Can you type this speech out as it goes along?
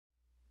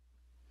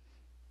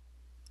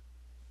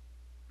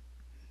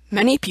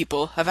Many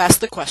people have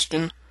asked the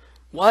question,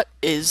 what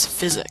is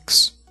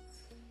physics?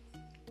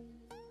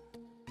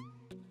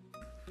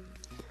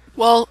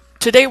 Well,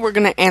 today we're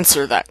going to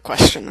answer that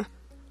question.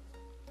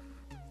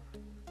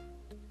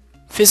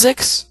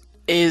 Physics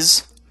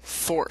is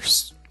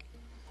force.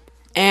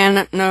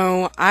 And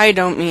no, I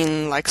don't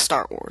mean like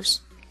Star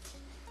Wars.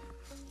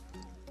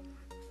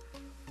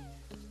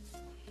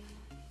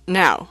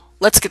 Now,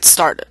 let's get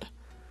started.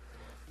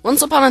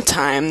 Once upon a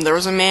time, there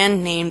was a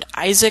man named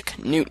Isaac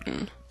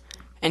Newton,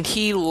 and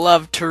he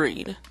loved to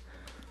read.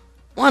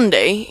 One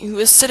day, he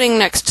was sitting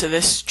next to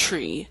this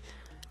tree,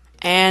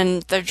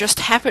 and there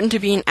just happened to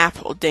be an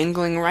apple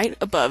dangling right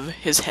above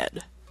his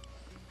head.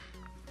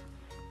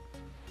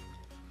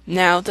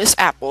 Now, this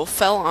apple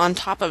fell on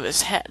top of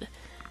his head,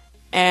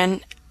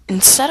 and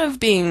instead of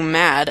being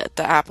mad at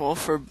the apple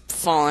for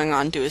falling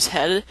onto his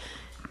head,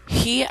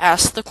 he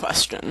asked the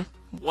question,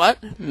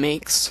 what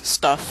makes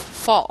stuff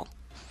fall?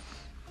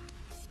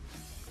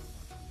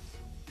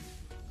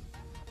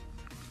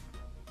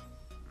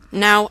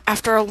 Now,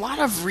 after a lot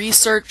of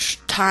research,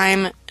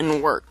 time,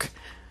 and work,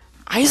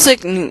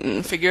 Isaac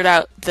Newton figured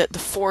out that the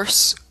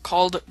force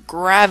called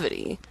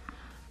gravity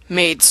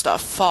made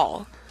stuff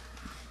fall,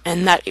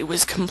 and that it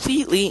was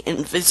completely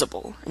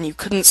invisible, and you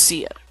couldn't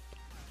see it.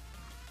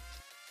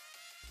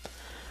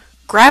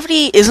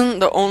 Gravity isn't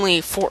the only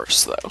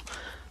force, though.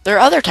 There are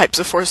other types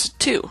of force,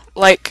 too,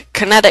 like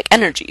kinetic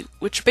energy,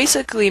 which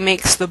basically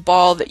makes the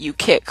ball that you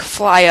kick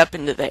fly up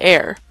into the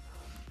air.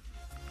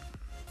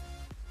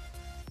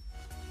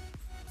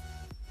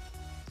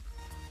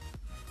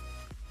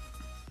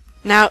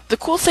 Now, the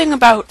cool thing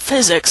about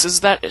physics is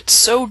that it's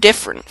so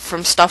different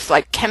from stuff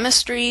like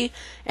chemistry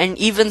and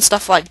even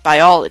stuff like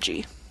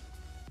biology.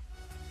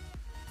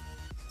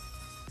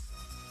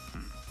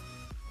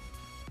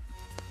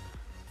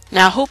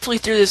 Now, hopefully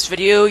through this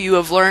video you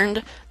have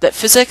learned that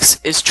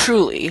physics is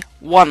truly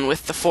one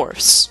with the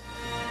force.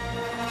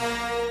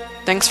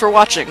 Thanks for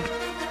watching.